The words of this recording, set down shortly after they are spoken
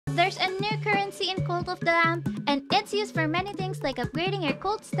There's a new currency in Cult of the Lamb, and it's used for many things like upgrading your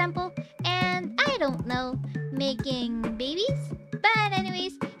cult's temple and, I don't know, making babies? But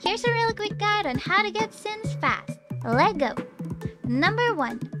anyways, here's a real quick guide on how to get sins fast. Let's go! Number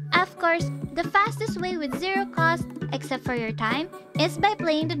 1. Of course, the fastest way with zero cost, except for your time, is by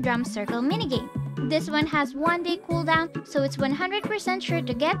playing the drum circle minigame. This one has 1 day cooldown, so it's 100% sure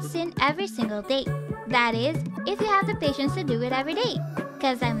to get sin every single day. That is, if you have the patience to do it every day.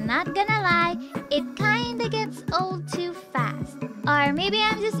 Cause I'm not gonna lie, it kinda gets old too fast. Or maybe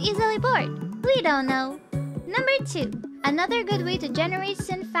I'm just easily bored. We don't know. Number 2. Another good way to generate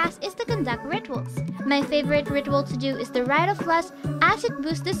sin fast is to conduct rituals. My favorite ritual to do is the Rite of Lust, as it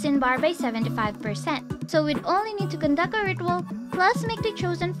boosts the sin bar by 75%. So we'd only need to conduct a ritual, plus make the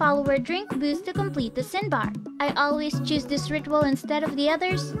chosen follower drink boost to complete the sin bar. I always choose this ritual instead of the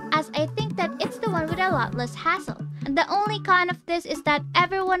others, as I think that it's the one with a lot less hassle. The only con of this is that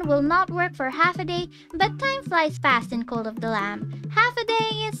everyone will not work for half a day, but time flies fast in Cult of the Lamb. Half a day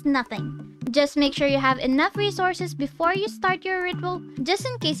is nothing. Just make sure you have enough resources before you start your ritual, just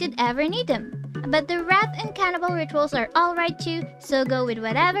in case you'd ever need them. But the Wrath and Cannibal rituals are alright too, so go with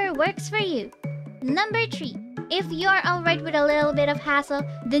whatever works for you. Number 3. If you're alright with a little bit of hassle,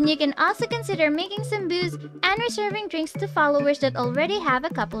 then you can also consider making some booze and reserving drinks to followers that already have a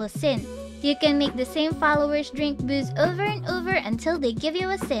couple of sin. You can make the same followers drink booze over and over until they give you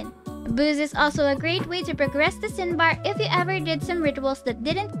a sin. Booze is also a great way to progress the sin bar if you ever did some rituals that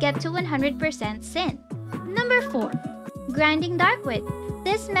didn't get to 100% sin. Number 4. Grinding Darkwood.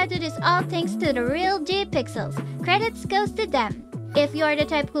 This method is all thanks to the real J Pixels. Credits goes to them. If you're the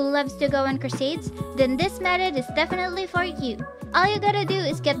type who loves to go on crusades, then this method is definitely for you. All you gotta do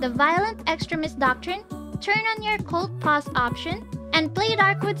is get the Violent Extremist Doctrine, turn on your Cult Pause option, and play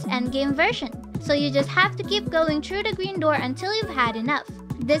Darkwood's endgame version. So you just have to keep going through the green door until you've had enough.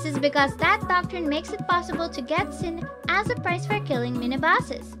 This is because that doctrine makes it possible to get sin as a price for killing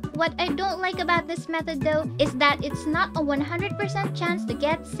mini-bosses. What I don't like about this method though is that it's not a 100% chance to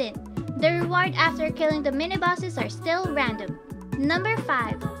get sin. The reward after killing the mini-bosses are still random. Number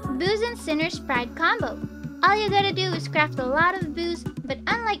 5. Booze and Sinner's Pride combo. All you gotta do is craft a lot of booze, but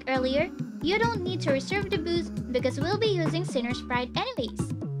unlike earlier, you don't need to reserve the booze because we'll be using Sinner's Pride anyways.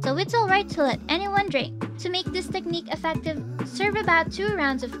 So it's alright to let anyone drink. To make this technique effective, serve about 2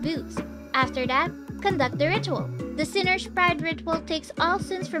 rounds of booze. After that, conduct the ritual. The Sinner's Pride ritual takes all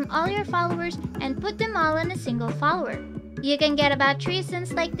sins from all your followers and put them all on a single follower. You can get about 3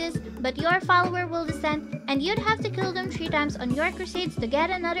 sins like this, but your follower will descend and you'd have to kill them 3 times on your crusades to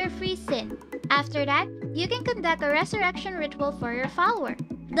get another free sin. After that, you can conduct a resurrection ritual for your follower.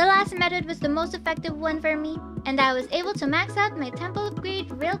 The last method was the most effective one for me, and I was able to max out my temple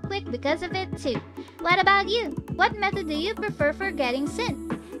upgrade real quick because of it too. What about you? What method do you prefer for getting sin?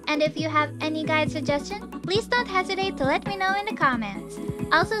 And if you have any guide suggestion, please don't hesitate to let me know in the comments.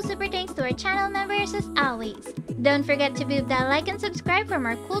 Also, super thanks to our channel members as always. Don't forget to boop that like and subscribe for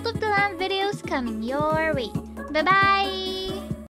more Cult of the Lamb videos coming your way. Bye bye!